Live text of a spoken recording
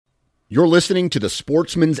You're listening to the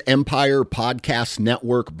Sportsman's Empire Podcast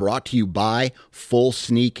Network, brought to you by Full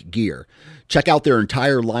Sneak Gear. Check out their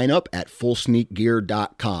entire lineup at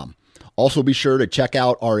fullsneakgear.com. Also be sure to check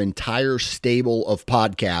out our entire stable of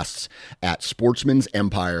podcasts at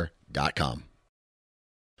sportsmansempire.com.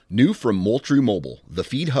 New from Moultrie Mobile, the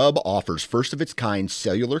Feed Hub offers first-of-its-kind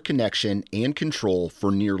cellular connection and control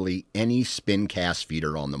for nearly any spin cast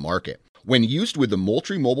feeder on the market. When used with the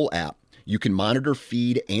Moultrie Mobile app, you can monitor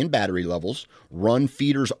feed and battery levels, run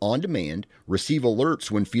feeders on demand, receive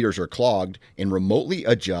alerts when feeders are clogged, and remotely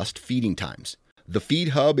adjust feeding times. The Feed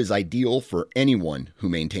Hub is ideal for anyone who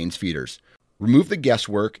maintains feeders. Remove the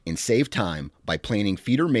guesswork and save time by planning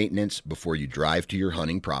feeder maintenance before you drive to your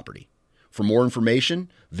hunting property. For more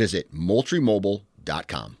information, visit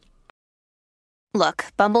MoultrieMobile.com. Look,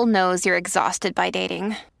 Bumble knows you're exhausted by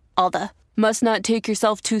dating. All the must not take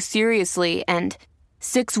yourself too seriously and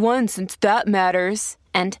 6'1" since that matters.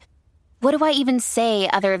 And what do I even say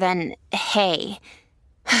other than, hey?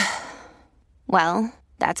 Well,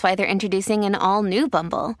 that's why they're introducing an all-new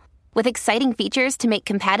Bumble, with exciting features to make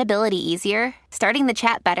compatibility easier, starting the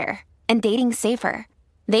chat better, and dating safer.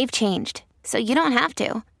 They've changed, so you don't have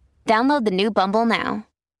to. Download the new Bumble now.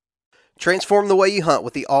 Transform the way you hunt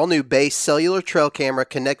with the all-new base cellular trail camera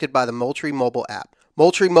connected by the Moultrie Mobile app.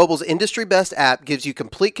 Moultrie Mobile's industry-best app gives you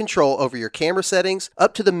complete control over your camera settings,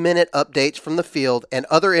 up-to-the-minute updates from the field, and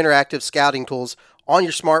other interactive scouting tools on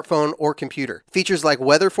your smartphone or computer. Features like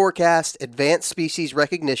weather forecast, advanced species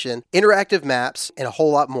recognition, interactive maps, and a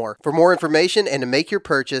whole lot more. For more information and to make your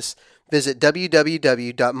purchase, visit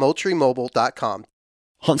www.moultriemobile.com.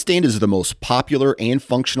 HuntStand is the most popular and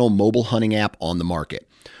functional mobile hunting app on the market.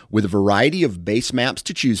 With a variety of base maps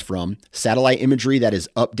to choose from, satellite imagery that is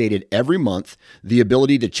updated every month, the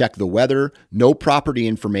ability to check the weather, know property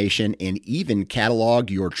information, and even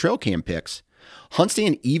catalog your trail cam pics,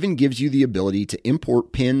 HuntStand even gives you the ability to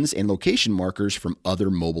import pins and location markers from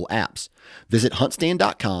other mobile apps. Visit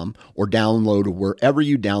huntstand.com or download wherever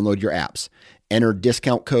you download your apps. Enter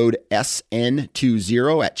discount code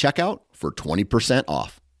SN20 at checkout for 20%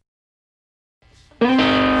 off.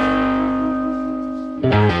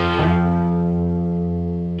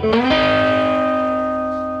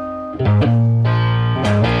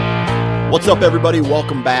 What's up, everybody?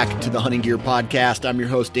 Welcome back to the Hunting Gear Podcast. I'm your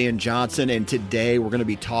host, Dan Johnson, and today we're going to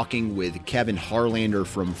be talking with Kevin Harlander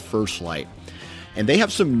from First Lite. And they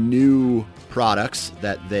have some new products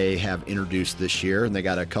that they have introduced this year, and they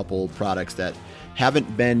got a couple products that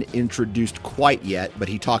haven't been introduced quite yet, but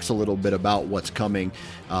he talks a little bit about what's coming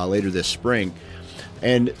later this spring.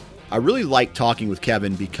 And I really like talking with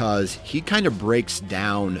Kevin because he kind of breaks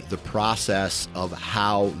down the process of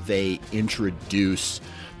how they introduce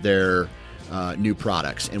their new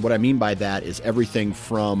products. And what I mean by that is everything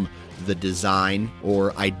from the design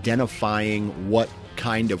or identifying what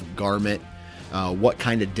kind of garment, what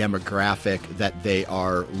kind of demographic that they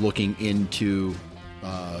are looking into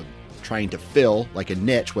trying to fill, like a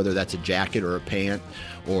niche, whether that's a jacket or a pant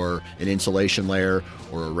or an insulation layer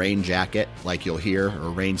or a rain jacket like you'll hear, or a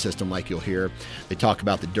rain system like you'll hear. They talk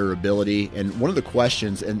about the durability. And one of the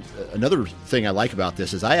questions, and another thing I like about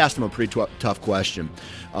this, is I asked him a pretty tough question.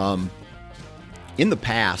 In the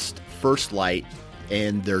past, First Lite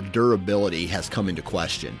and their durability has come into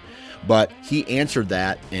question, but he answered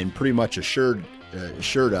that and pretty much assured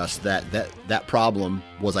us that problem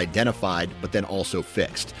was identified, but then also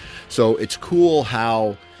fixed. So it's cool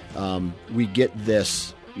how we get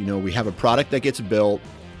this, we have a product that gets built,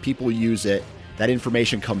 people use it, that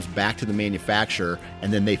information comes back to the manufacturer,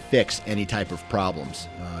 and then they fix any type of problems,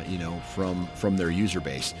 from their user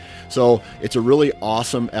base. So it's a really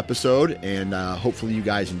awesome episode, and hopefully you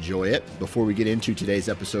guys enjoy it. Before we get into today's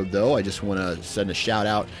episode, though, I just want to send a shout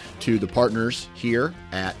out to the partners here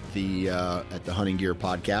at the Hunting Gear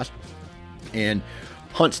Podcast and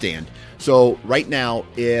HuntStand. So right now,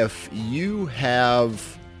 if you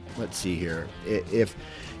have, let's see here, if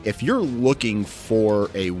you're looking for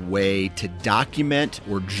a way to document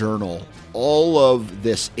or journal all of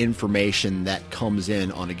this information that comes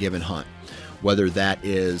in on a given hunt, whether that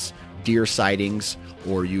is deer sightings,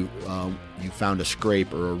 or you found a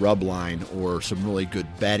scrape or a rub line or some really good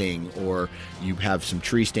bedding, or you have some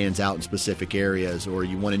tree stands out in specific areas, or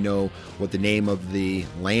you want to know what the name of the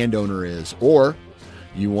landowner is, or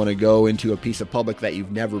you want to go into a piece of public that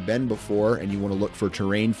you've never been before and you want to look for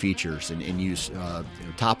terrain features and use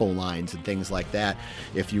topo lines and things like that.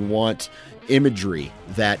 If you want imagery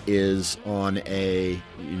that is on a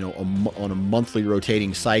monthly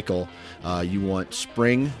rotating cycle, you want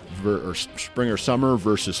spring or summer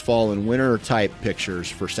versus fall and winter type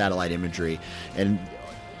pictures for satellite imagery, and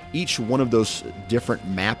each one of those different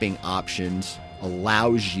mapping options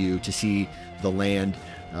allows you to see the land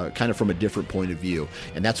kind of from a different point of view.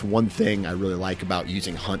 And that's one thing I really like about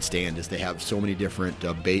using HuntStand is they have so many different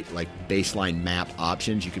baseline map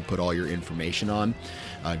options you can put all your information on,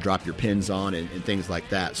 drop your pins on, and things like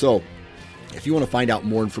that. So if you want to find out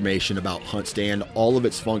more information about HuntStand, all of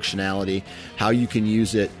its functionality, how you can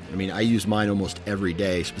use it, I mean, I use mine almost every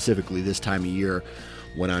day, specifically this time of year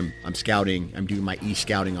when I'm scouting. I'm doing my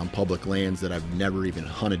e-scouting on public lands that I've never even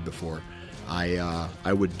hunted before.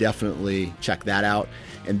 I would definitely check that out.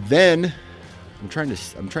 And then I'm trying to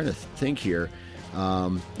think here.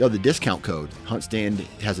 The discount code. HuntStand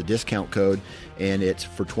has a discount code, and it's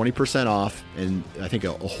for 20% off. And I think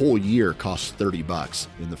a whole year costs $30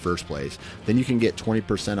 in the first place. Then you can get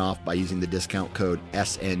 20% off by using the discount code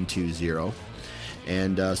SN20.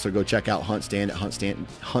 And so go check out HuntStand at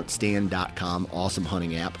huntstand.com. Awesome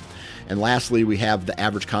hunting app. And lastly, we have the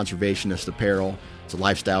Average Conservationist apparel. It's a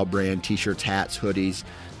lifestyle brand, t-shirts, hats, hoodies.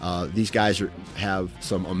 These guys have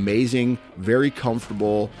some amazing, very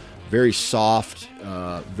comfortable, very soft,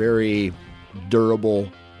 very durable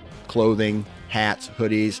clothing, hats,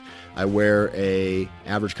 hoodies. I wear a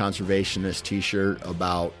Average Conservationist t-shirt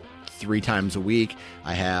about 3 times a week.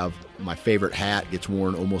 I have my favorite hat, gets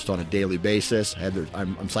worn almost on a daily basis.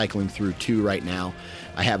 I'm cycling through 2 right now.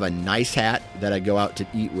 I have a nice hat that I go out to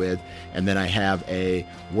eat with, and then I have a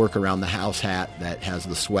work around the house hat that has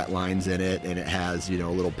the sweat lines in it, and it has, a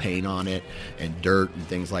little paint on it and dirt and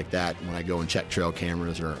things like that when I go and check trail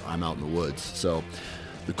cameras or I'm out in the woods. So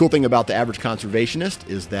the cool thing about the Average Conservationist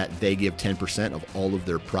is that they give 10% of all of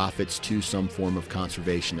their profits to some form of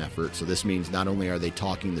conservation effort. So this means not only are they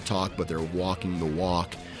talking the talk, but they're walking the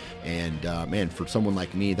walk. And man, for someone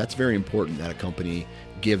like me, that's very important that a company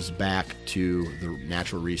gives back to the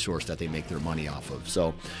natural resource that they make their money off of.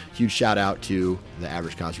 So huge shout out to the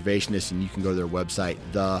Average Conservationist, and you can go to their website,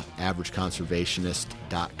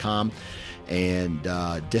 theaverageconservationist.com, and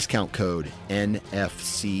discount code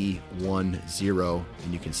NFC10,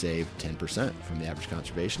 and you can save 10% from the Average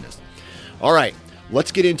Conservationist. All right,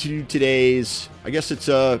 let's get into today's, I guess it's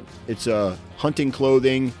a hunting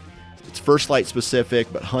clothing. It's First Light specific,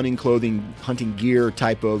 but hunting clothing, hunting gear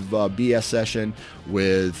type of BS session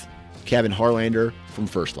with Kevin Harlander from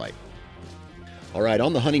First Light. All right,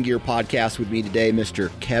 on the Hunting Gear podcast with me today,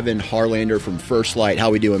 Mr. Kevin Harlander from First Light. How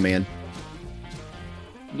we doing, man?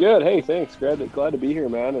 Good. Hey, thanks. Glad to be here,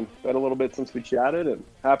 man. And been a little bit since we chatted, and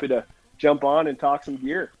happy to jump on and talk some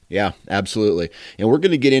gear. Yeah, absolutely. And we're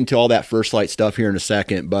going to get into all that First Light stuff here in a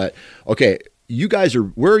second. But okay,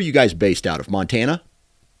 where are you guys based out of? Montana?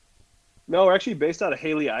 No, we're actually based out of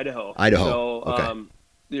Haley, Idaho. So, okay.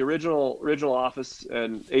 The original office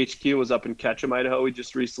and HQ was up in Ketchum, Idaho. We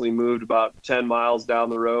just recently moved about 10 miles down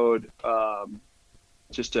the road,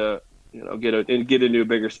 just to get into a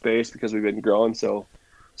bigger space because we've been growing so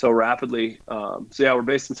rapidly. So yeah, we're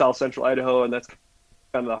based in South Central Idaho, and that's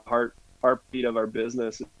kind of the heartbeat of our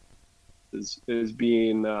business is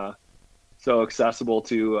being so accessible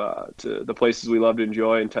to the places we love to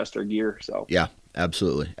enjoy and test our gear. So yeah.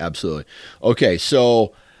 Absolutely. Okay,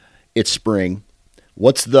 so it's spring.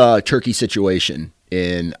 What's the turkey situation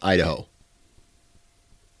in Idaho?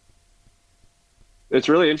 It's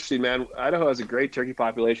really interesting, man. Idaho has a great turkey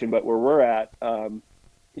population, but where we're at,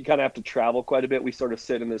 you kind of have to travel quite a bit. We sort of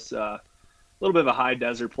sit in this little bit of a high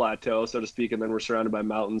desert plateau, so to speak, and then we're surrounded by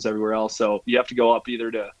mountains everywhere else. So you have to go up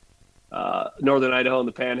either to northern Idaho and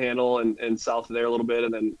the Panhandle and south of there a little bit,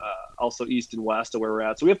 and then also east and west of where we're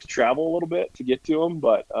at. So we have to travel a little bit to get to them,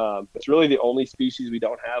 but it's really the only species we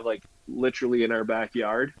don't have like literally in our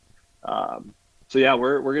backyard. So yeah,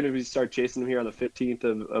 we're going to start chasing them here on the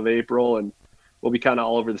 15th of April, and we'll be kind of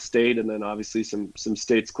all over the state, and then obviously some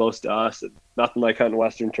states close to us. And nothing like hunting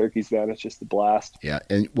Western turkeys, man. It's just a blast. Yeah.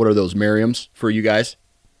 And what are those Merriams for you guys?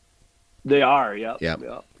 They are. Yep.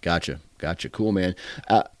 Gotcha. Cool, man.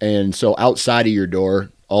 And so outside of your door,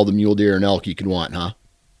 all the mule deer and elk you can want, huh?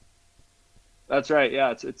 That's right.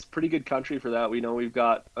 Yeah, it's pretty good country for that. We know we've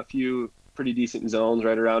got a few pretty decent zones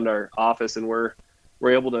right around our office, and we're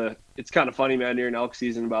able to. It's kind of funny, man. During elk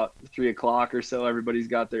season, about 3:00 or so, everybody's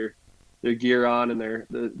got their gear on, and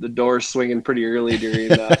the doors swinging pretty early during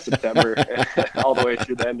September, all the way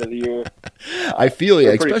through the end of the year. I feel you.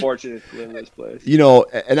 We're pretty fortunate to live in this place.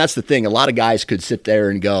 And that's the thing. A lot of guys could sit there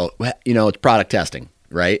and go, well, it's product testing,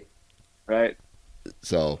 right? Right.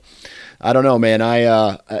 So, I don't know, man.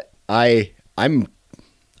 I'm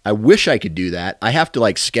I wish I could do that. I have to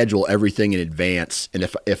like schedule everything in advance, and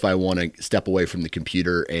if I want to step away from the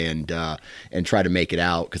computer and try to make it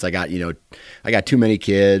out, because I got too many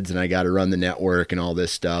kids and I got to run the network and all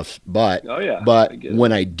this stuff. But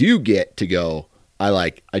when I do get to go,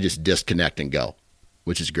 I just disconnect and go,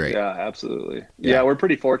 which is great. Yeah, absolutely. Yeah, we're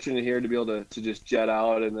pretty fortunate here to be able to just jet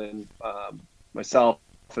out, and then myself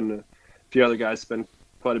and a few other guys spend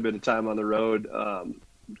quite a bit of time on the road,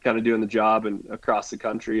 kind of doing the job and across the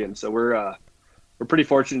country. And so we're pretty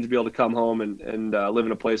fortunate to be able to come home and live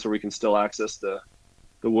in a place where we can still access the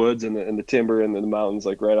woods and the timber and the mountains,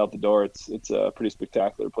 like right out the door. It's a pretty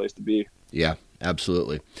spectacular place to be. Yeah,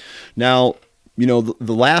 absolutely. Now, the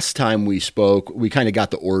last time we spoke, we kind of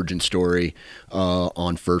got the origin story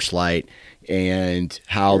on First Lite and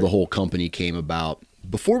how the whole company came about.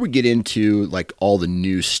 Before we get into like all the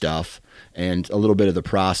new stuff and a little bit of the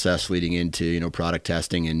process leading into, product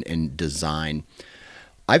testing and design,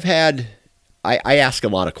 I ask a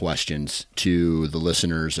lot of questions to the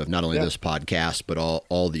listeners of not only this podcast, but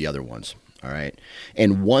all the other ones. All right.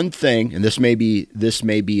 And one thing, and this may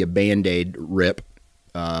be a Band-Aid rip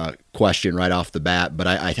question right off the bat, but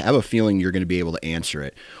I have a feeling you're going to be able to answer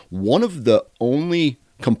it. One of the only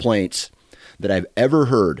complaints that I've ever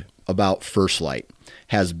heard about First Lite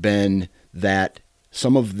has been that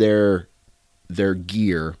some of their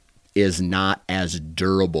gear is not as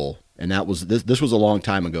durable. And that was this was a long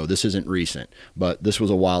time ago. This isn't recent, but this was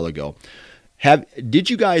a while ago. Did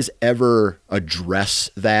you guys ever address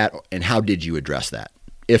that, and how did you address that?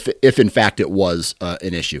 If in fact it was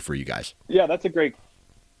an issue for you guys? Yeah, that's a great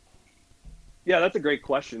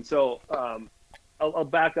question. So I'll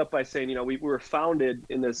back up by saying, we were founded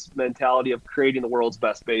in this mentality of creating the world's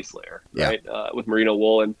best base layer, right? With merino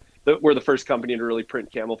wool, and we're the first company to really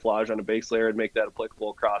print camouflage on a base layer and make that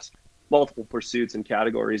applicable across multiple pursuits and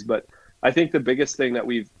categories. But I think the biggest thing that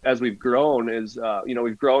as we've grown is,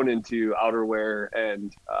 we've grown into outerwear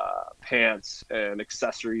and pants and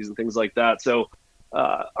accessories and things like that. So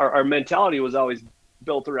our mentality was always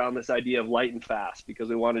built around this idea of light and fast, because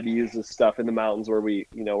we wanted to use this stuff in the mountains where we're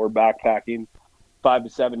backpacking 5 to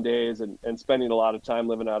 7 days and spending a lot of time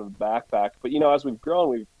living out of a backpack. But, as we've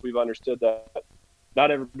grown, we've understood that not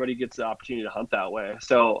everybody gets the opportunity to hunt that way.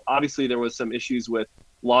 So obviously there was some issues with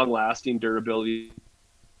long-lasting durability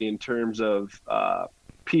in terms of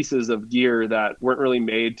pieces of gear that weren't really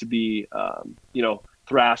made to be,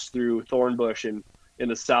 thrashed through thorn bush in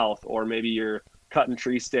the south, or maybe you're cutting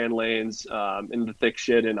tree stand lanes in the thick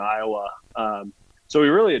shit in Iowa. So we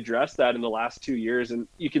really addressed that in the last 2 years, and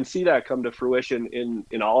you can see that come to fruition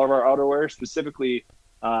in all of our outerwear, specifically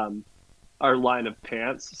our line of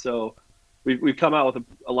pants. So we've come out with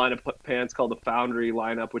a line of pants called the Foundry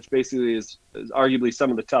lineup, which basically is arguably some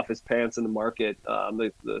of the toughest pants in the market.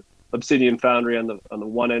 The Obsidian Foundry on the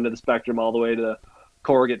one end of the spectrum, all the way to the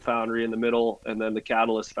Corrugate Foundry in the middle, and then the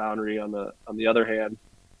Catalyst Foundry on the other hand,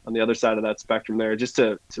 on the other side of that spectrum there, just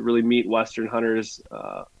to really meet Western hunters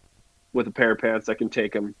with a pair of pants that can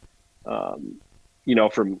take them,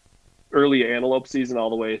 from early antelope season all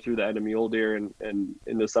the way through the end of mule deer and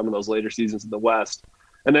into some of those later seasons in the West.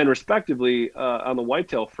 And then respectively, on the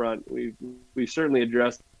whitetail front, we've certainly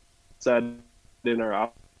addressed that in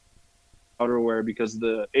our outerwear, because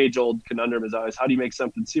the age-old conundrum is always, how do you make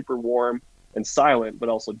something super warm and silent, but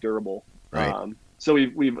also durable? Right. So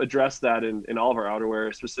we've addressed that in all of our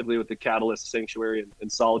outerwear, specifically with the Catalyst, Sanctuary,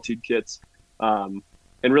 and Solitude kits. And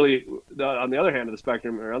really, on the other hand of the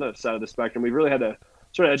spectrum, or on the other side of the spectrum, we've really had to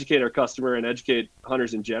sort of educate our customer and educate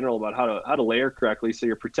hunters in general about how to layer correctly, so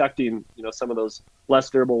you're protecting some of those less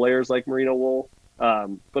durable layers like merino wool,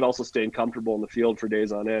 but also staying comfortable in the field for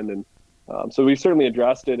days on end. And so we've certainly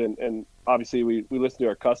addressed it, and obviously we listen to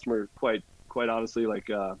our customer quite honestly. Like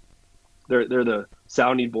they're the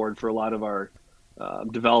sounding board for a lot of our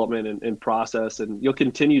development and process, and you'll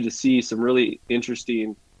continue to see some really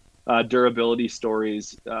interesting durability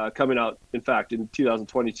stories coming out, in fact, in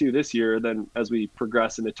 2022 this year. Then as we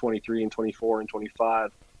progress into 23 and 24 and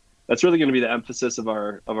 25, that's really going to be the emphasis of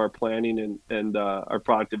our planning and our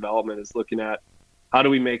product development, is looking at how do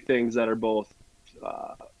we make things that are both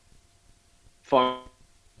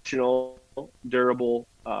functional, durable,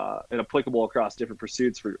 and applicable across different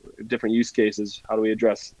pursuits for different use cases. How do we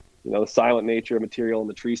address the silent nature of material in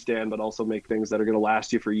the tree stand, but also make things that are going to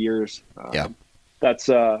last you for years?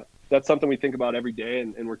 That's something we think about every day,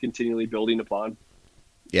 and we're continually building upon.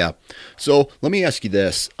 Yeah. So let me ask you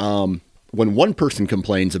this. When one person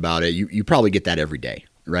complains about it, you probably get that every day,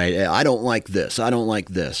 right? I don't like this. I don't like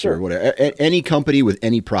this, sure, or whatever. Any company with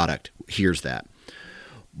any product hears that.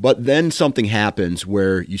 But then something happens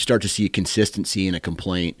where you start to see a consistency in a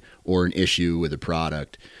complaint or an issue with a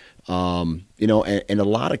product. You know, and a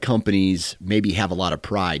lot of companies maybe have a lot of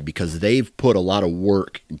pride because they've put a lot of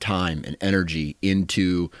work and time and energy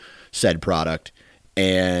into said product,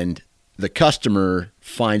 and the customer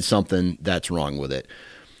finds something that's wrong with it.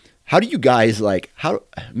 How do you guys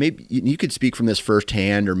maybe you could speak from this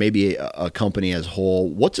firsthand, or maybe a company as a whole,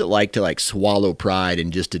 what's it like to swallow pride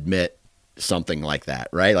and just admit something like that,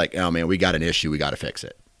 right? Like, oh man, we got an issue, we got to fix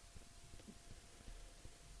it.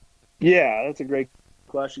 Yeah, that's a great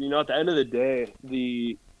question. You know, at the end of the day,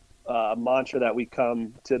 the mantra that we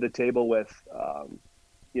come to the table with,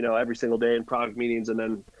 you know, every single day in product meetings, and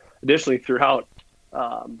then additionally throughout,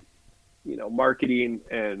 you know, marketing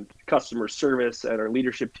and customer service and our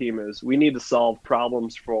leadership team, is we need to solve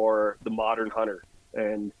problems for the modern hunter.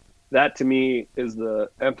 And that to me is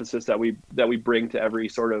the emphasis that we bring to every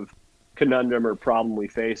sort of conundrum or problem we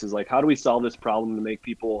face, is like, how do we solve this problem to make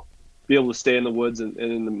people be able to stay in the woods and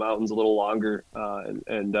in the mountains a little longer,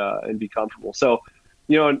 and be comfortable. So,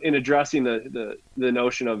 you know, in addressing the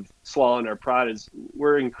notion of swallowing our pride, is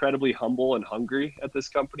we're incredibly humble and hungry at this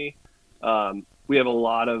company. We have a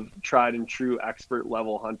lot of tried and true expert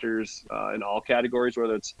level hunters in all categories,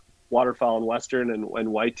 whether it's waterfowl and western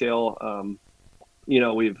and whitetail. You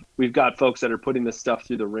know, we've got folks that are putting this stuff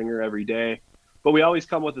through the ringer every day, but we always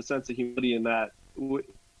come with a sense of humility in that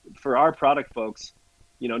for our product folks,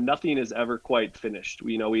 you know, nothing is ever quite finished.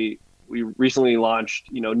 We recently launched,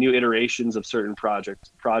 you know, new iterations of certain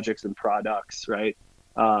projects and products, right?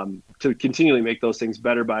 To continually make those things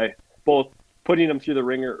better by both putting them through the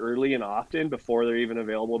ringer early and often before they're even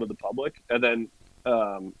available to the public. And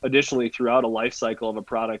then additionally, throughout a life cycle of a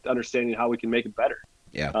product, understanding how we can make it better.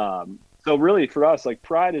 Yeah. So really for us, like,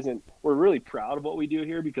 pride isn't, we're really proud of what we do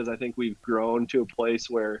here, because I think we've grown to a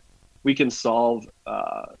place where we can solve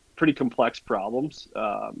pretty complex problems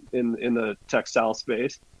in the textile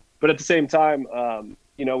space. But at the same time,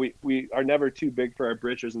 you know, we are never too big for our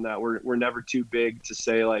britches, in that we're never too big to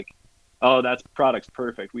say like, oh, that product's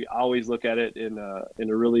perfect. We always look at it in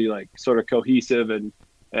a really like sort of cohesive and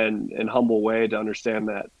humble way to understand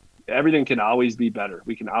that everything can always be better.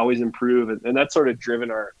 We can always improve, and that's sort of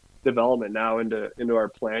driven our development now into our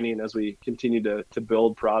planning as we continue to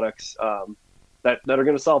build products that are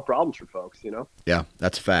going to solve problems for folks, you know? Yeah,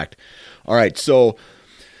 that's a fact. All right. So,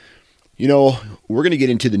 you know, we're going to get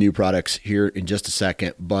into the new products here in just a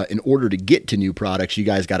second, but in order to get to new products, you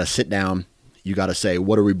guys got to sit down. You got to say,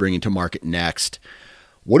 what are we bringing to market next?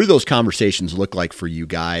 What do those conversations look like for you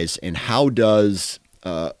guys? And how does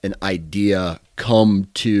an idea come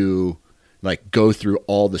to go through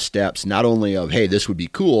all the steps, not only of, hey, this would be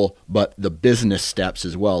cool, but the business steps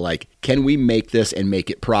as well. Like, can we make this and make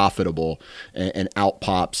it profitable, and out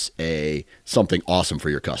pops something awesome for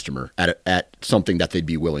your customer at something that they'd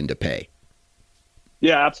be willing to pay?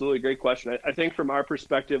 Yeah, absolutely. Great question. I think from our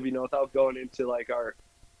perspective, you know, without going into like our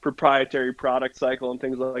proprietary product cycle and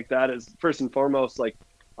things like that, is first and foremost, like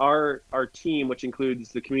our team, which includes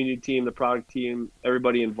the community team, the product team,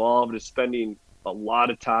 everybody involved, is spending a lot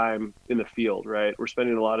of time in the field, right? We're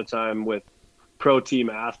spending a lot of time with pro team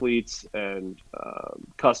athletes and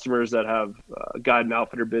customers that have guide and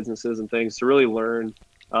outfitter businesses and things, to really learn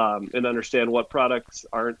and understand what products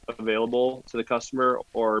aren't available to the customer,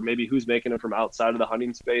 or maybe who's making them from outside of the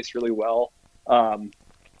hunting space really well. And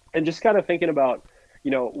just kind of thinking about, you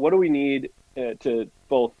know, what do we need to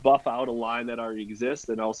both buff out a line that already exists,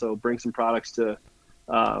 and also bring some products to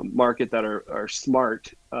market that are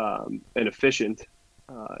smart and efficient.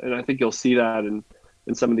 And I think you'll see that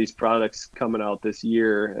in some of these products coming out this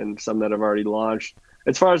year, and some that have already launched.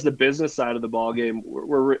 As far as the business side of the ballgame,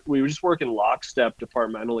 we just work in lockstep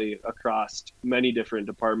departmentally across many different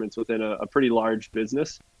departments within a pretty large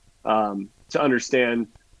business to understand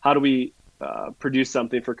how do we produce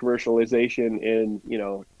something for commercialization in, you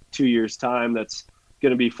know, 2 years time that's going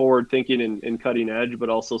to be forward thinking and cutting edge, but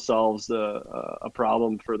also solves a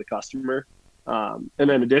problem for the customer. And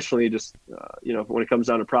then additionally, just you know, when it comes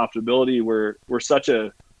down to profitability, we're such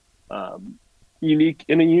a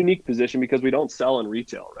unique position because we don't sell in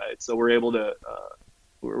retail, right? So we're able to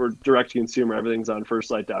we're direct to consumer. Everything's on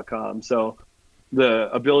firstlight.com. So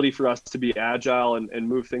the ability for us to be agile and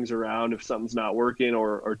move things around if something's not working,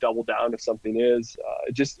 or double down if something is,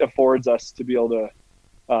 it just affords us to be able to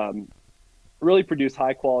really produce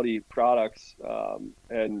high quality products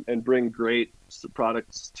and bring great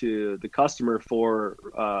products to the customer for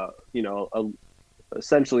you know,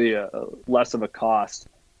 essentially a less of a cost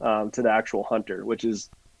to the actual hunter, which is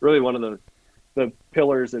really one of the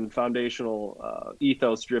pillars and foundational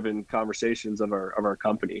ethos driven conversations of our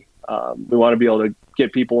company. We want to be able to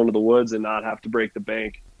get people into the woods and not have to break the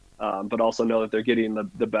bank but also know that they're getting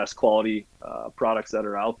the best quality products that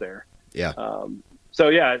are out there. Yeah. So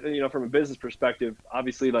yeah, from a business perspective,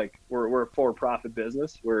 obviously, like we're a for-profit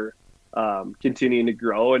business. We're continuing to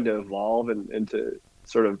grow and to evolve and to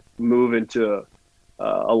sort of move into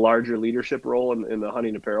a larger leadership role in the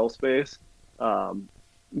hunting apparel space.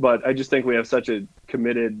 But I just think we have such a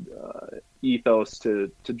committed ethos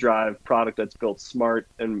to drive product that's built smart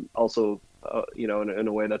and also, in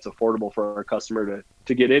a way that's affordable for our customer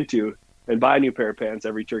to get into and buy a new pair of pants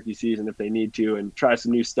every turkey season if they need to, and try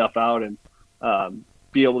some new stuff out and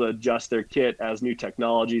be able to adjust their kit as new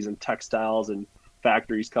technologies and textiles and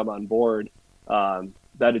factories come on board.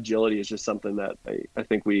 That agility is just something that I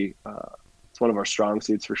think it's one of our strong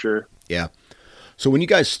suits for sure. Yeah. So when you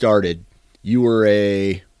guys started, you were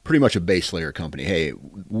pretty much a base layer company. Hey,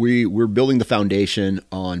 we're building the foundation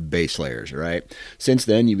on base layers, right? Since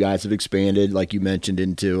then, you guys have expanded, like you mentioned,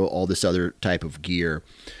 into all this other type of gear.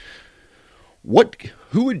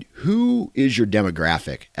 Who is your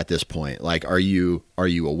demographic at this point? Like, are you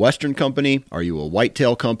a Western company? Are you a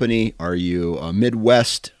whitetail company? Are you a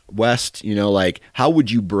Midwest, West? How would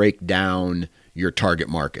you break down your target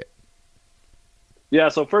market? Yeah.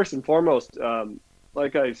 So first and foremost,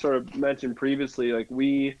 like I sort of mentioned previously, like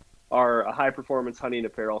we are a high performance hunting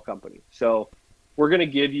apparel company. So we're going to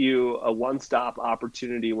give you a one-stop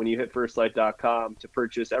opportunity when you hit firstlight.com to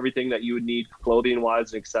purchase everything that you would need clothing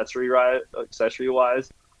wise and accessory wise,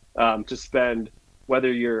 to spend, whether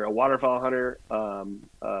you're a waterfowl hunter,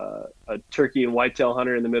 a turkey and whitetail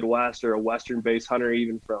hunter in the Midwest, or a Western based hunter,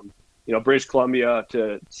 even from, British Columbia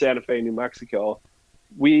to Santa Fe, New Mexico.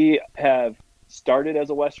 We have started as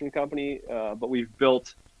a Western company, but we've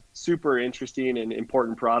built super interesting and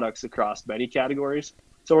important products across many categories.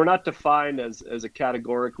 So we're not defined as a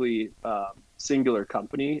categorically singular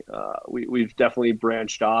company. We've definitely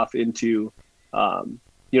branched off into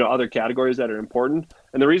other categories that are important.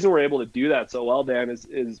 And the reason we're able to do that so well, Dan,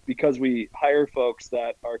 is because we hire folks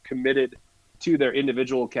that are committed to their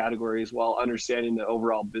individual categories while understanding the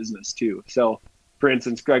overall business too. So for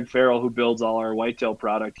instance, Greg Farrell, who builds all our whitetail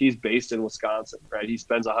product, he's based in Wisconsin, right? He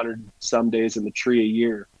spends 100 some days in the tree a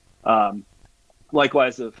year.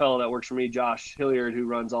 Likewise, the fellow that works for me, Josh Hilliard, who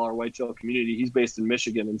runs all our whitetail community, he's based in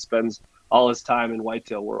Michigan and spends all his time in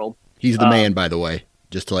whitetail world. He's the man, by the way,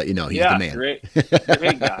 just to let you know, he's the man. Great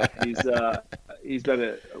guy. He's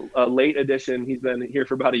been a late addition. He's been here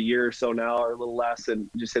for about a year or so now, or a little less,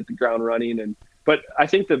 and just hit the ground running. But I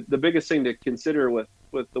think the biggest thing to consider with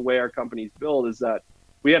the way our company's built is that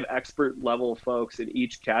we have expert level folks in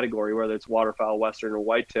each category, whether it's waterfowl, Western, or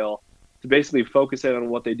whitetail, to basically focus in on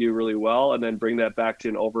what they do really well and then bring that back to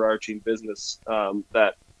an overarching business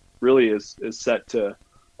that really is set to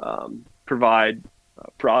provide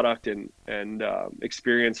product and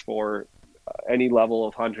experience for any level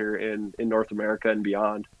of hunter in North America and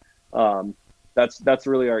beyond. That's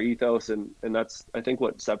really our ethos, and that's, I think,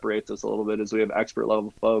 what separates us a little bit, is we have expert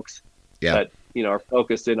level folks that are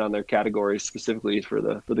focused in on their categories specifically for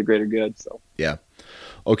the greater good. So yeah.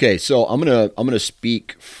 Okay, so I'm gonna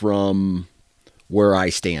speak from where I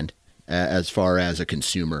stand as far as a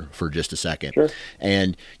consumer for just a second. Sure.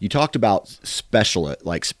 And you talked about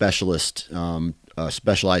specialist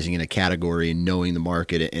specializing in a category and knowing the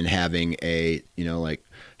market and having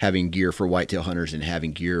having gear for whitetail hunters and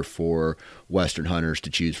having gear for Western hunters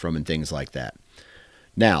to choose from and things like that.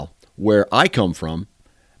 Now, where I come from,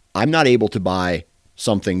 I'm not able to buy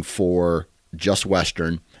something for just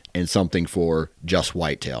Western and something for just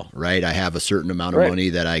whitetail, right? I have a certain amount of money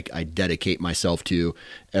that I dedicate myself to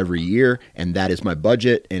every year, and that is my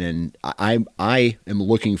budget. And I am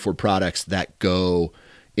looking for products that go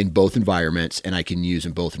in both environments and I can use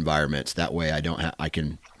in both environments. That way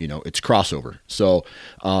it's crossover. So,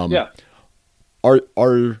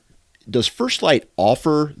 does First Light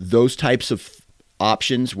offer those types of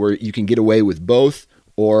options where you can get away with both?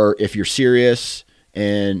 Or if you're serious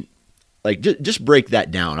and just break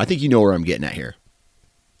that down. I think you know where I'm getting at here.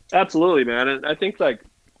 Absolutely, man. And I think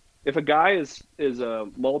if a guy is a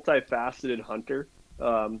multifaceted hunter,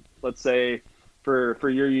 let's say for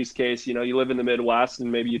your use case, you live in the Midwest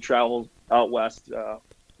and maybe you travel out west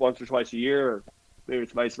once or twice a year, or maybe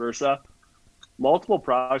it's vice versa. Multiple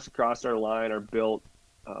products across our line are built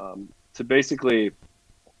to basically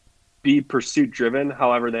be pursuit driven.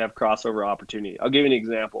 However, they have crossover opportunity. I'll give you an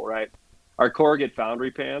example, right? Our Corrugate Foundry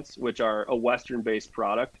pants, which are a Western based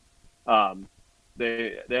product,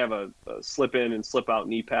 they have a slip in and slip out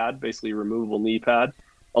knee pad, basically removable knee pad.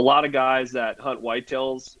 A lot of guys that hunt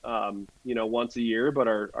whitetails, once a year, but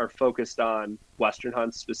are focused on Western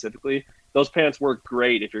hunts specifically, those pants work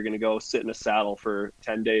great if you're going to go sit in a saddle for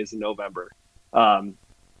 10 days in November.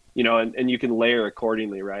 and you can layer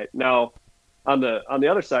accordingly, right? Now, on the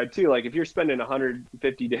other side too, like if you're spending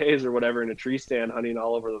 150 days or whatever in a tree stand hunting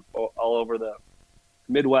all over the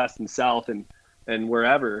Midwest and South and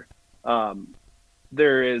wherever,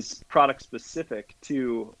 there is product specific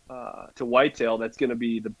to whitetail that's going to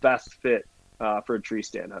be the best fit for a tree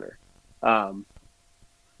stand hunter. And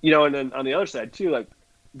then on the other side too, like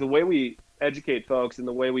the way we educate folks and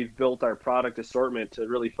the way we've built our product assortment to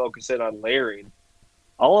really focus in on layering,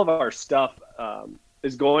 all of our stuff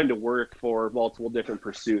is going to work for multiple different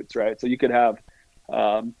pursuits, right? So you could have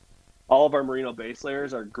all of our merino base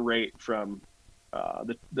layers are great from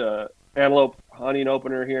the antelope hunting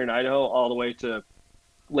opener here in Idaho all the way to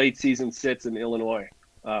late season sits in Illinois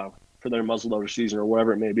for their muzzleloader season or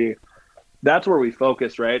wherever it may be. That's where we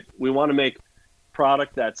focus, right? We want to make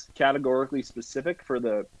product that's categorically specific for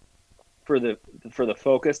the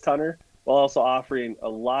focused hunter, while also offering a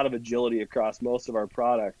lot of agility across most of our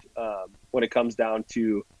product when it comes down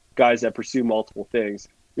to guys that pursue multiple things.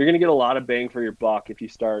 You're going to get a lot of bang for your buck if you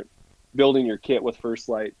start building your kit with First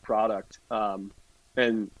Lite product,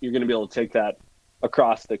 and you're going to be able to take that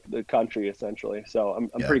across the country essentially. So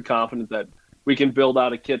I'm pretty confident that we can build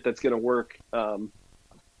out a kit that's going to work, from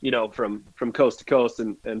coast to coast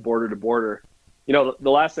and border to border. The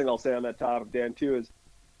last thing I'll say on that topic, Dan, too, is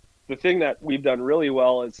the thing that we've done really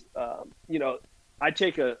well is, I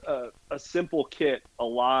take a simple kit a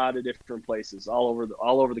lot of different places all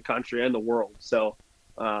over the country and the world. So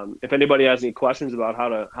if anybody has any questions about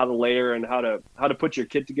how to layer and how to put your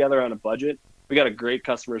kit together on a budget, we got a great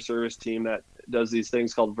customer service team that does these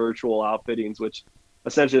things called virtual outfittings, which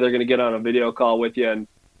essentially they're going to get on a video call with you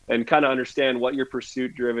and kind of understand what your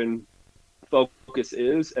pursuit driven focus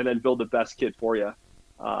is and then build the best kit for you.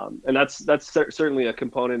 And that's certainly a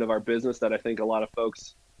component of our business that I think a lot of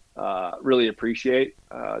folks really appreciate,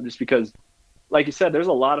 just because, like you said, there's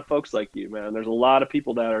a lot of folks like you, man. There's a lot of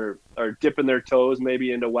people that are dipping their toes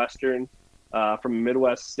maybe into Western from a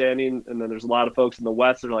Midwest standing, and then there's a lot of folks in the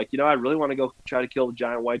West that are like, I really want to go try to kill the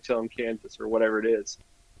giant whitetail in Kansas or whatever it is.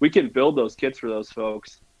 We can build those kits for those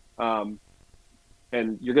folks,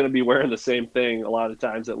 and you're going to be wearing the same thing a lot of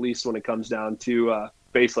times, at least when it comes down to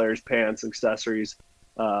base layers, pants, accessories.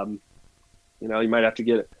 You might have to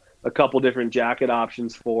get a couple different jacket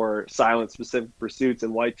options for silent specific pursuits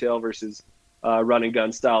in whitetail versus running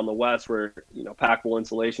gun style in the West, where pack wool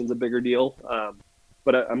insulation is a bigger deal.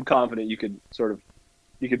 But I'm confident you could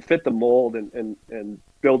fit the mold and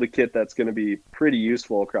build a kit that's going to be pretty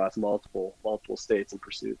useful across multiple states and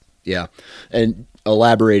pursuits. Yeah, and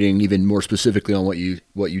elaborating even more specifically on what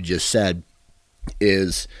you just said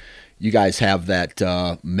is, you guys have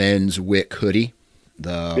that men's Wick hoodie,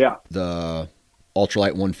 the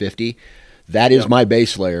Ultralight 150. That is my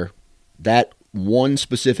base layer. That one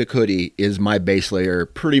specific hoodie is my base layer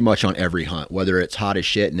pretty much on every hunt, whether it's hot as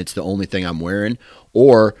shit and it's the only thing I'm wearing,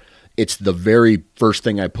 or it's the very first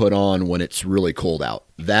thing I put on when it's really cold out.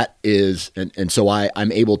 That is, and so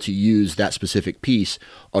I'm able to use that specific piece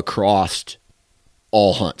across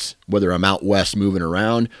all hunts, whether I'm out west moving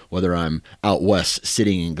around, whether I'm out west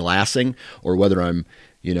sitting and glassing, or whether I'm,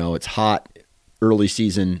 it's hot early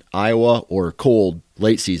season Iowa or cold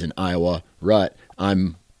late season Iowa rut.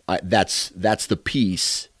 That's the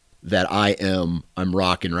piece that I'm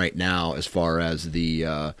rocking right now, as far as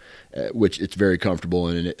the which it's very comfortable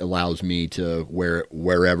and it allows me to wear it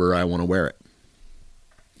wherever I want to wear it.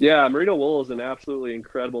 Yeah, merino wool is an absolutely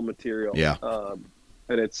incredible material. Yeah,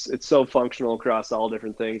 and it's so functional across all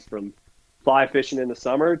different things, from fly fishing in the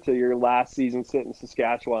summer to your last season sit in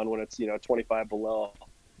Saskatchewan when it's 25 below.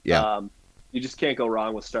 Yeah, you just can't go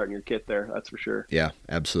wrong with starting your kit there. That's for sure. Yeah,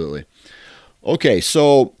 absolutely. Okay,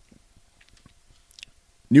 so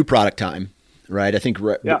new product time, right? I think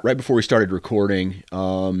right before we started recording,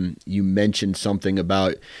 you mentioned something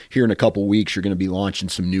about here in a couple weeks you're going to be launching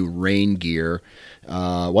some new rain gear.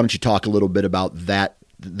 Why don't you talk a little bit about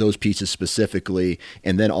those pieces specifically,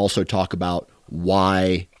 and then also talk about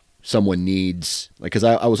why someone needs, because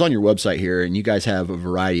I was on your website here and you guys have a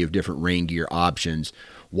variety of different rain gear options.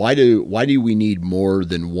 Why do we need more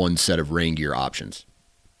than one set of rain gear options?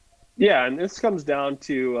 Yeah, and this comes down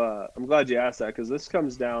to, I'm glad you asked that, because this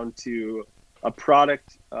comes down to a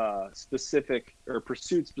product specific or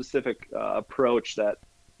pursuit specific approach that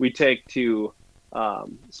we take to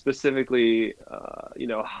specifically,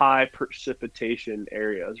 high precipitation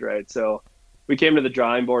areas, right? So we came to the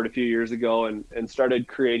drawing board a few years ago and started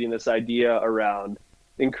creating this idea around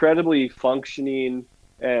incredibly functioning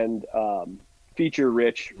and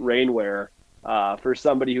feature-rich rainwear for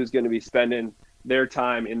somebody who's going to be spending their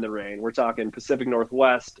time in the rain. We're talking Pacific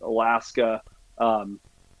Northwest, Alaska,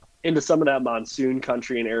 into some of that monsoon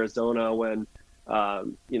country in Arizona when,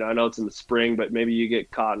 you know, I know it's in the spring, but maybe you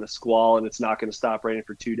get caught in a squall and it's not going to stop raining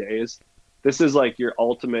for 2 days. This is like your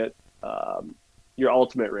ultimate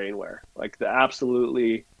rainwear, like the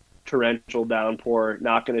absolutely torrential downpour,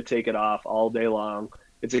 not going to take it off all day long.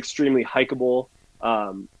 It's extremely hikeable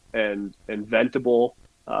and ventable.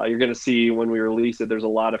 You're going to see when we release it, there's a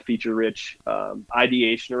lot of feature-rich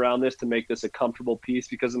ideation around this to make this a comfortable piece,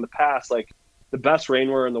 because in the past, like the best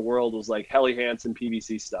rainwear in the world was like Helly Hansen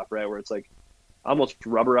PVC stuff, right? Where it's like almost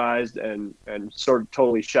rubberized and sort of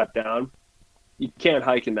totally shut down. You can't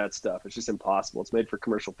hike in that stuff. It's just impossible. It's made for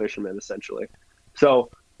commercial fishermen, essentially. So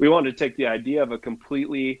we wanted to take the idea of a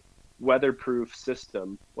completely weatherproof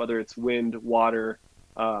system, whether it's wind, water,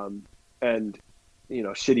 and, you know,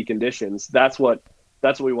 shitty conditions. That's what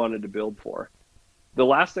we wanted to build for. The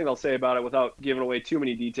last thing I'll say about it, without giving away too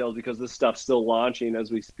many details, because this stuff's still launching as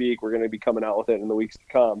we speak, we're going to be coming out with it in the weeks to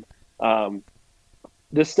come.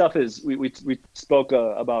 This stuff is, we spoke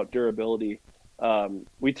about durability.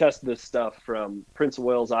 We tested this stuff from Prince of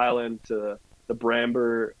Wales Island to the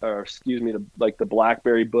the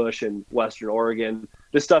blackberry bush in Western Oregon.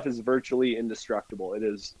 This stuff is virtually indestructible. It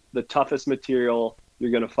is the toughest material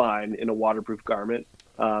you're going to find in a waterproof garment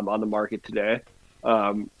on the market today.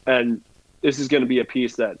 And this is going to be a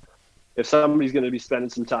piece that if somebody's going to be spending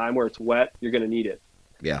some time where it's wet, you're going to need it.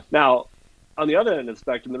 Yeah. Now, on the other end of the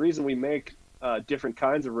spectrum, the reason we make different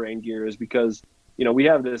kinds of rain gear is because, you know, we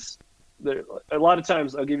have this, a lot of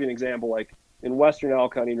times, I'll give you an example, like in Western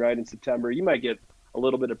elk hunting, right, in September, you might get a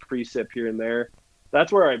little bit of precip here and there.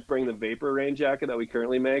 That's where I bring the Vapor rain jacket that we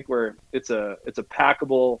currently make, where it's a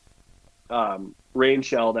packable rain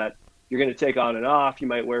shell that you're going to take on and off. You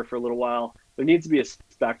might wear for a little while. There needs to be a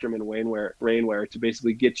spectrum in rainwear to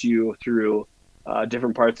basically get you through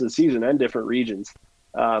different parts of the season and different regions.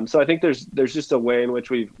 So I think there's just a way in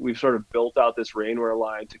which we've sort of built out this rainwear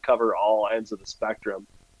line to cover all ends of the spectrum.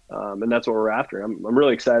 And that's what we're after. I'm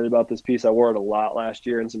really excited about this piece. I wore it a lot last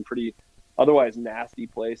year in some pretty otherwise nasty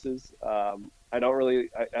places. I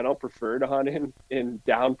don't prefer to hunt in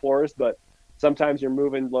downpours, but sometimes you're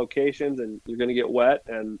moving locations and you're going to get wet,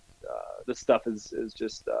 and this stuff is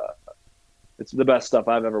just it's the best stuff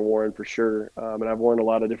I've ever worn for sure. And I've worn a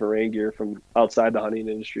lot of different rain gear from outside the hunting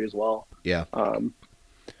industry as well. Yeah.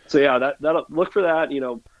 So yeah, that'll look for that, you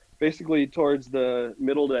know, basically towards the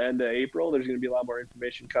middle to end of April. There's going to be a lot more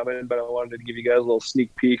information coming, but I wanted to give you guys a little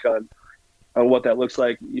sneak peek on what that looks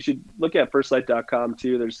like. You should look at firstlight.com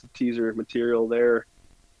too. There's some teaser material there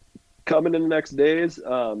coming in the next days.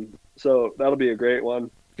 So that'll be a great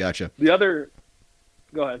one. Gotcha. Go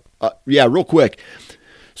ahead. Yeah, real quick.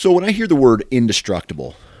 So when I hear the word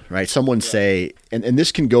indestructible, right, someone say, and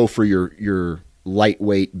this can go for your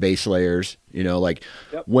lightweight base layers, you know, like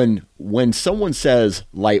when someone says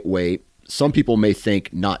lightweight, some people may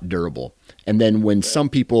think not durable. And then when some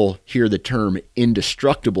people hear the term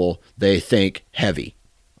indestructible, they think heavy.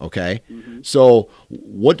 Okay. Mm-hmm. So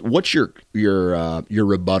what's your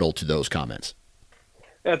rebuttal to those comments?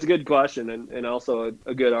 That's a good question, and also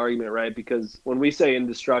a good argument, right? Because when we say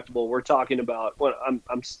indestructible, we're talking about,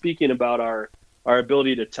 I'm speaking about our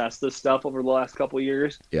ability to test this stuff over the last couple of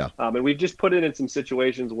years. Yeah. And we've just put it in some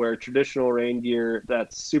situations where traditional rain gear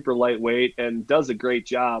that's super lightweight and does a great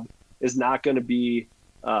job is not going to be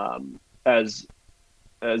as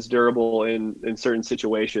durable in certain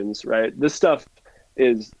situations, right? This stuff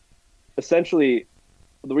is essentially,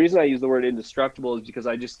 the reason I use the word indestructible is because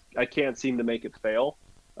I can't seem to make it fail.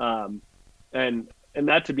 And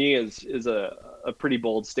that to me is a pretty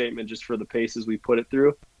bold statement just for the paces we put it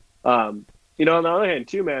through. You know, on the other hand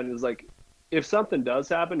too, man, is like, if something does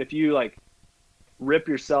happen, if you like rip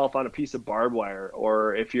yourself on a piece of barbed wire,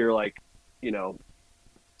 or if you're like, you know,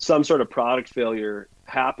 some sort of product failure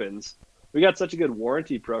happens, we got such a good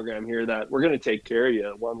warranty program here that we're going to take care of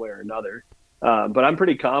you one way or another. But I'm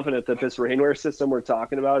pretty confident that this rainwear system we're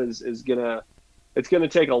talking about is gonna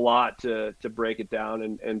take a lot to break it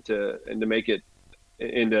down and to make it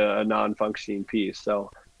into a non-functioning piece.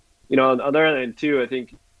 So, you know, on the other end too, I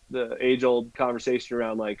think the age-old conversation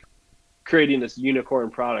around like creating this unicorn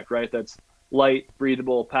product, right? That's light,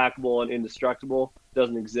 breathable, packable, and indestructible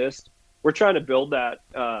doesn't exist. We're trying to build that.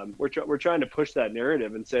 We're trying to push that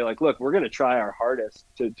narrative and say like, look, we're going to try our hardest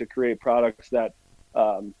to create products that,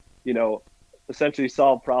 you know, essentially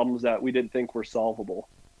solve problems that we didn't think were solvable.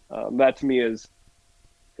 That to me is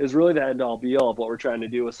really the end all be all of what we're trying to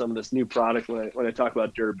do with some of this new product. When I talk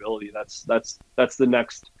about durability, that's the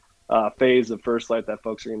next phase of First Light that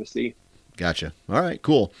folks are going to see. Gotcha. All right,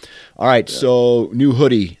 cool. All right. Yeah. So new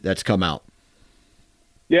hoodie that's come out.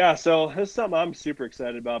 Yeah, so this is something I'm super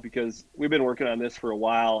excited about because we've been working on this for a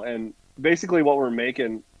while, and basically what we're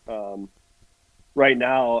making right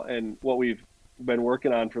now and what we've been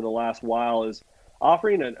working on for the last while is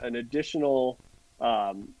offering an additional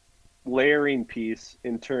um, layering piece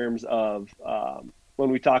in terms of when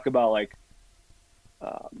we talk about like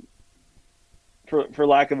um, for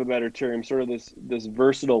lack of a better term, sort of this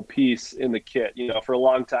versatile piece in the kit. You know, for a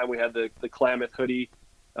long time we had the Klamath hoodie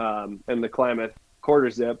and the Klamath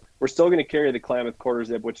quarter zip. We're still going to carry the Klamath quarter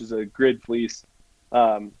zip, which is a grid fleece.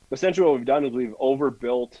 Essentially, what we've done is we've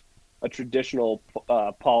overbuilt a traditional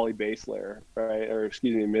poly base layer, right? Or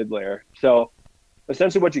excuse me, mid layer. So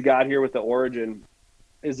essentially, what you got here with the Origin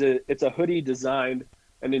is it's a hoodie designed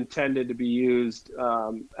and intended to be used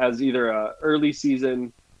as either a early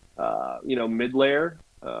season mid layer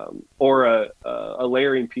or a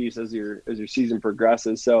layering piece as your season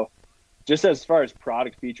progresses. So just as far as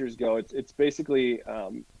product features go, it's basically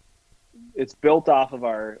it's built off of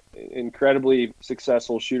our incredibly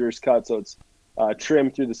successful shooter's cut. So it's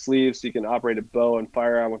trimmed through the sleeves so you can operate a bow and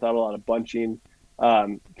firearm without a lot of bunching.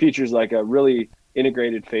 Features like a really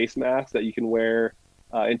integrated face mask that you can wear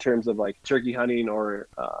in terms of like turkey hunting or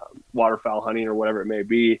waterfowl hunting or whatever it may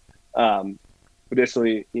be.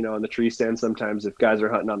 Additionally, in the tree stand, sometimes if guys are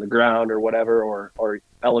hunting on the ground or whatever, or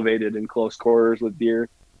elevated in close quarters with deer,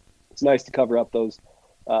 it's nice to cover up those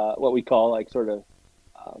what we call like sort of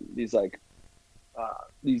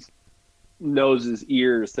these noses,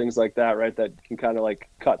 ears, things like that, right? That can kind of like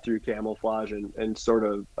cut through camouflage and sort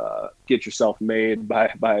of get yourself made by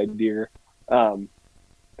a deer. The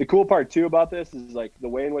cool part too about this is like the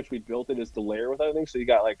way in which we built it is to layer with other things. So you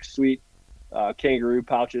got like sweet kangaroo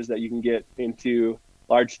pouches that you can get into,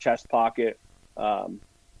 large chest pocket.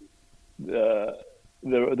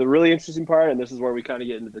 The really interesting part, and this is where we kind of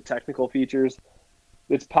get into the technical features,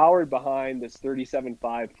 it's powered behind this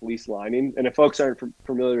 37.5 fleece lining. And if folks aren't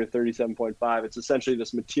familiar with 37.5, it's essentially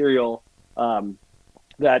this material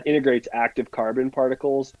that integrates active carbon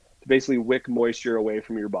particles to basically wick moisture away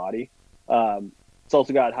from your body. It's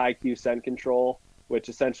also got high Q scent control, which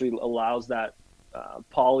essentially allows that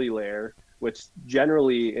poly layer, which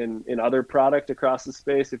generally in other product across the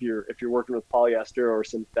space, if you're working with polyester or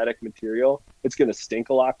synthetic material, it's going to stink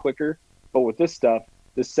a lot quicker. But with this stuff,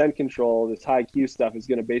 this scent control, this high Q stuff is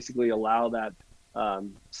going to basically allow that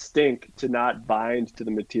stink to not bind to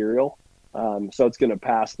the material. So it's going to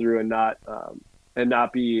pass through and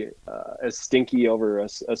not be as stinky over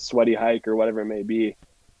a sweaty hike or whatever it may be.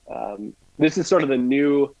 This is sort of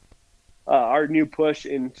our new push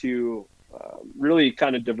into really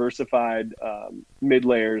kind of diversified mid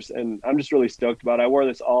layers, and I'm just really stoked about it. I wore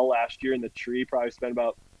this all last year in the tree, probably spent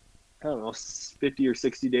about, I don't know, 50 or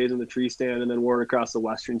 60 days in the tree stand, and then wore it across the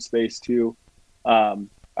western space too,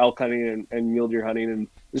 elk hunting and mule deer hunting, and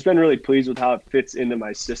just been really pleased with how it fits into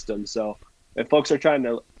my system. So if folks are trying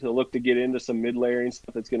to look to get into some mid layering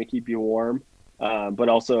stuff that's going to keep you warm, but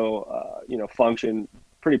also function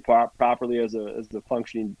pretty properly as the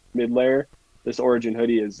functioning mid layer, this Origin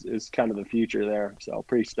hoodie is kind of the future there. So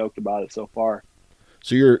pretty stoked about it so far.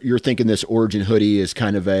 So you're thinking this Origin hoodie is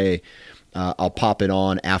kind of I'll pop it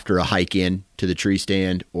on after a hike in to the tree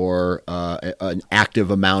stand, or an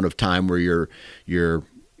active amount of time where you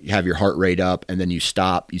have your heart rate up and then you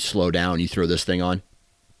stop, you slow down, you throw this thing on.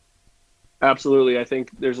 Absolutely. I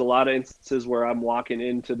think there's a lot of instances where I'm walking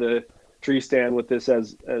into the tree stand with this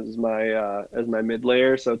as my mid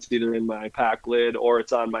layer, so it's either in my pack lid or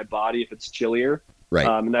it's on my body if it's chillier, right?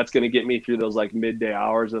 And that's going to get me through those like midday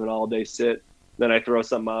hours of an all day sit. Then I throw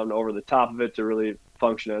something on over the top of it to really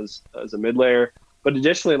function as a mid layer. But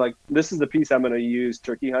additionally, like this is the piece I'm going to use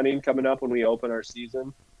turkey hunting coming up when we open our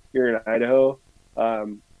season here in Idaho,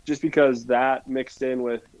 just because that mixed in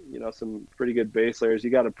with some pretty good base layers,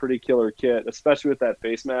 you got a pretty killer kit, especially with that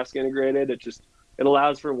face mask integrated. It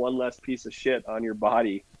allows for one less piece of shit on your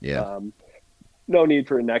body. Yeah. No need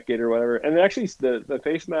for a neck gaiter or whatever. And actually, the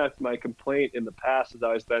face mask, my complaint in the past has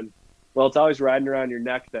always been, well, it's always riding around your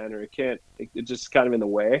neck then, or it's just kind of in the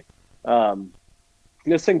way.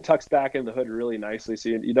 This thing tucks back in the hood really nicely, so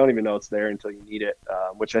you don't even know it's there until you need it,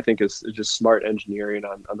 which I think is just smart engineering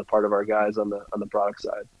on the part of our guys on the product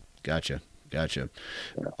side. Gotcha.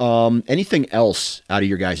 Anything else out of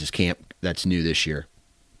your guys' camp that's new this year?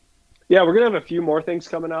 Yeah, we're gonna have a few more things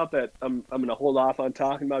coming out that I'm gonna hold off on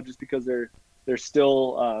talking about just because they're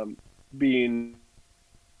still being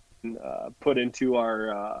put into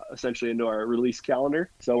our essentially into our release calendar.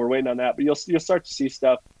 So we're waiting on that, but you'll start to see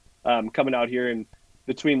stuff coming out here in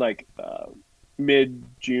between like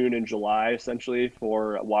mid-June and July, essentially,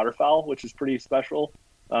 for waterfowl, which is pretty special.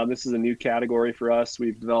 This is a new category for us.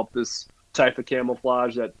 We've developed this type of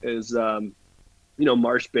camouflage that is,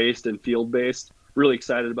 marsh based and field based. Really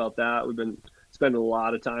excited about that. We've been spending a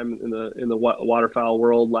lot of time in the waterfowl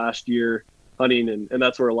world last year hunting, and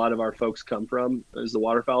that's where a lot of our folks come from, is the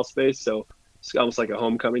waterfowl space. So it's almost like a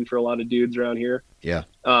homecoming for a lot of dudes around here. Yeah.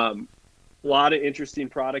 A lot of interesting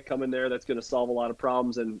product coming there that's going to solve a lot of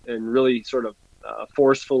problems and really sort of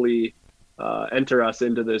forcefully enter us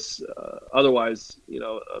into this otherwise,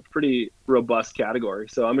 a pretty robust category.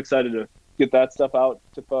 So I'm excited to get that stuff out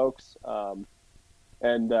to folks. More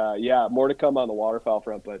to come on the waterfowl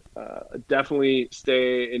front, but definitely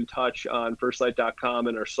stay in touch on firstlight.com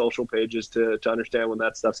and our social pages to understand when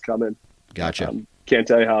that stuff's coming. Gotcha. Can't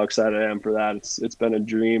tell you how excited I am for that. It's been a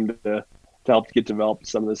dream to help get developed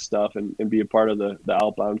some of this stuff and be a part of the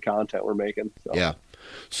outbound content we're making. So. Yeah.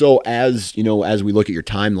 So as we look at your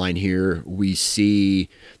timeline here, we see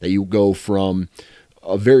that you go from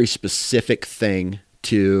a very specific thing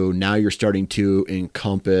to now you're starting to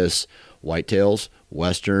encompass whitetails,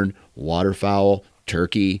 western, waterfowl,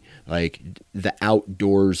 turkey, like the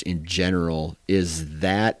outdoors in general. Is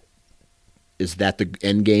that the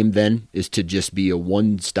end game then, is to just be a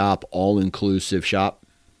one-stop, all-inclusive shop?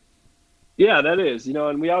 Yeah, that is,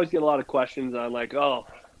 and we always get a lot of questions on like, oh,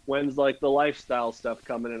 when's like the lifestyle stuff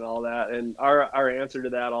coming and all that. And our answer to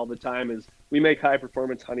that all the time is we make high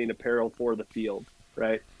performance hunting apparel for the field,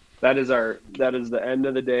 right? That is the end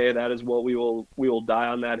of the day. That is what we will die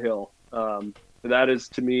on that hill. That is,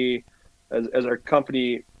 to me, as our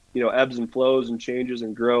company, ebbs and flows and changes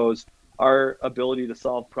and grows, our ability to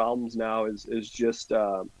solve problems now is just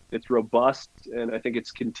it's robust, and I think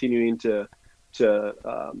it's continuing to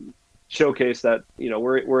showcase that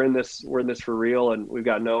we're in this for real, and we've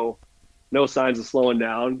got no signs of slowing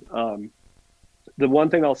down. The one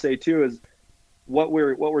thing I'll say too is what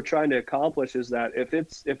we're trying to accomplish is that if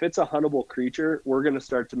it's a huntable creature, we're going to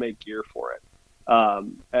start to make gear for it.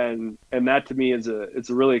 And that to me it's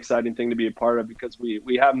a really exciting thing to be a part of, because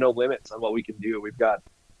we have no limits on what we can do. We've got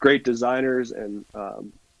great designers and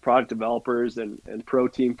product developers and pro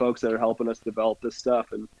team folks that are helping us develop this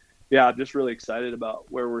stuff. And yeah, I'm just really excited about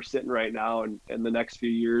where we're sitting right now, and the next few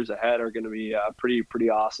years ahead are going to be pretty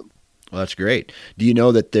awesome. Well, that's great. Do you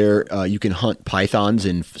know that you can hunt pythons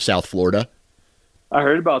in South Florida? I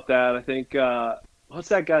heard about that. I think what's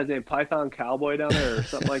that guy's name? Python Cowboy down there or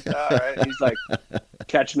something like that, right? He's like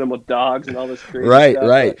catching them with dogs and all this crazy stuff.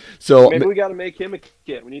 Right. So maybe we got to make him a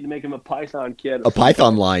kit. We need to make him a Python kit. A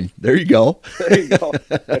Python line. There you go. There you go.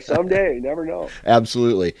 Someday, you never know.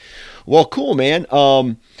 Absolutely. Well, cool, man.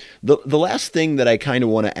 The last thing that I kind of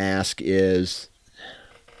want to ask is,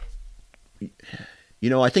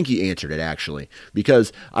 I think you answered it actually,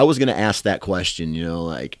 because I was going to ask that question,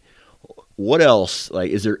 like, what else, like,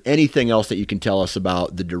 is there anything else that you can tell us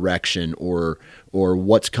about the direction or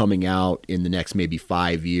what's coming out in the next maybe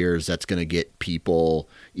 5 years that's going to get people,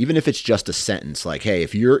 even if it's just a sentence, like, hey,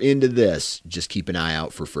 if you're into this, just keep an eye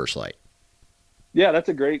out for First Light? Yeah, that's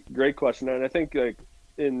a great question. And I think, like,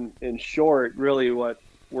 in short, really what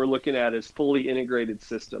we're looking at is fully integrated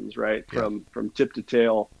systems, right? Yeah. From tip to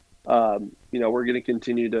tail. We're going to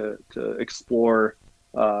continue to explore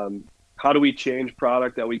how do we change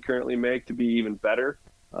product that we currently make to be even better,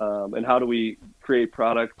 and how do we create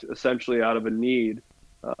product essentially out of a need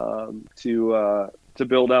to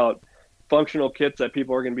build out functional kits that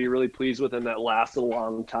people are going to be really pleased with and that last a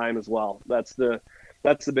long time as well. That's the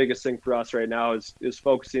biggest thing for us right now is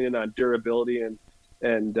focusing in on durability and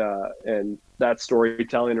that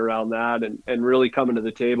storytelling around that, and really coming to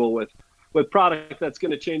the table with product that's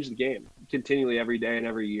going to change the game continually every day and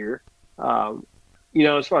every year.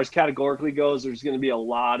 As far as categorically goes, there's going to be a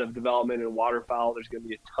lot of development in waterfowl. There's going to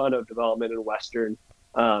be a ton of development in western.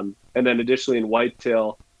 And then additionally in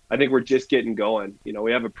whitetail, I think we're just getting going.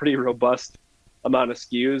 We have a pretty robust amount of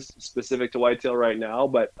SKUs specific to whitetail right now,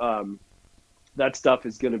 but that stuff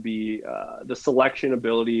is going to be the selection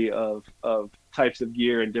ability of types of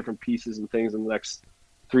gear and different pieces and things in the next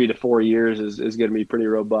 3 to 4 years is going to be pretty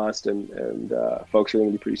robust, and folks are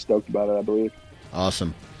going to be pretty stoked about it, I believe.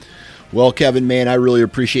 Awesome. Well, Kevin, man, I really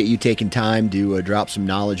appreciate you taking time to drop some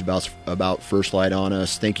knowledge about First Light on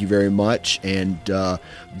us. Thank you very much, and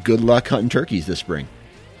good luck hunting turkeys this spring.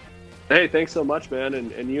 Hey, thanks so much, man,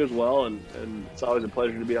 and you as well, and it's always a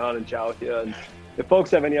pleasure to be on and chat with you. And if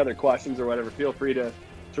folks have any other questions or whatever, feel free to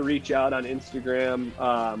reach out on Instagram.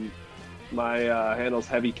 My handle's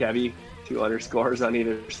HeavyKevy, 2 underscores on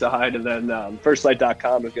either side, and then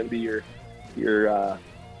firstlight.com is going to be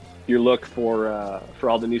your look for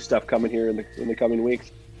all the new stuff coming here in the coming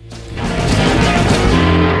weeks.